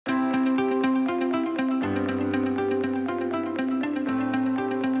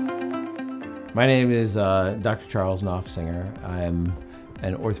My name is Dr. Charles Nofsinger. I'm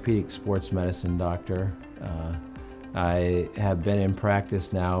an orthopedic sports medicine doctor. I have been in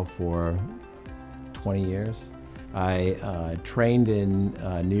practice now for 20 years. I trained in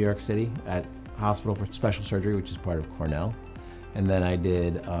New York City at Hospital for Special Surgery, which is part of Cornell. And then I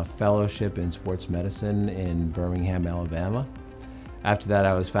did a fellowship in sports medicine in Birmingham, Alabama. After that,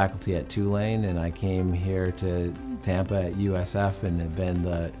 I was faculty at Tulane, and I came here to Tampa at USF and have been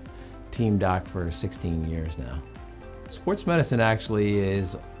the team doc for 16 years now. Sports medicine actually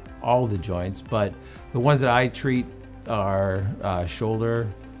is all the joints, but the ones that I treat are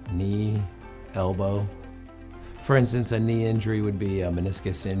shoulder, knee, elbow. For instance, a knee injury would be a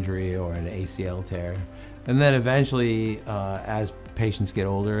meniscus injury or an ACL tear. And then eventually, as patients get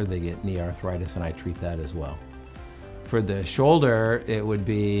older, they get knee arthritis, and I treat that as well. For the shoulder, it would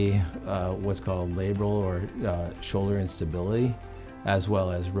be what's called labral or shoulder instability, as well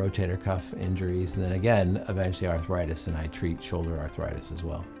as rotator cuff injuries, and then again, eventually arthritis, and I treat shoulder arthritis as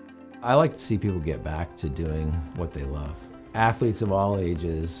well. I like to see people get back to doing what they love. Athletes of all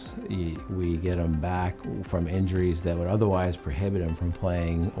ages, we get them back from injuries that would otherwise prohibit them from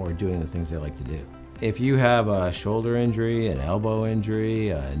playing or doing the things they like to do. If you have a shoulder injury, an elbow injury,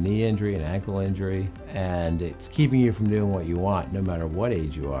 a knee injury, an ankle injury, and it's keeping you from doing what you want, no matter what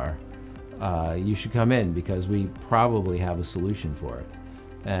age you are, you should come in because we probably have a solution for it.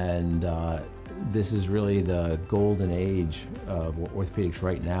 And this is really the golden age of orthopedics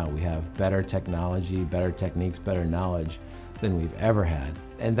right now. We have better technology, better techniques, better knowledge than we've ever had.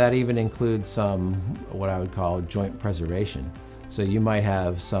 And that even includes some, what I would call joint preservation. So you might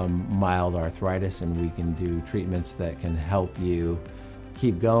have some mild arthritis, and we can do treatments that can help you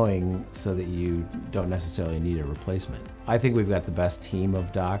keep going so that you don't necessarily need a replacement. I think we've got the best team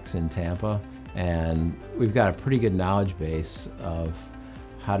of docs in Tampa, and we've got a pretty good knowledge base of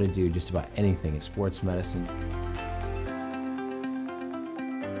how to do just about anything in sports medicine.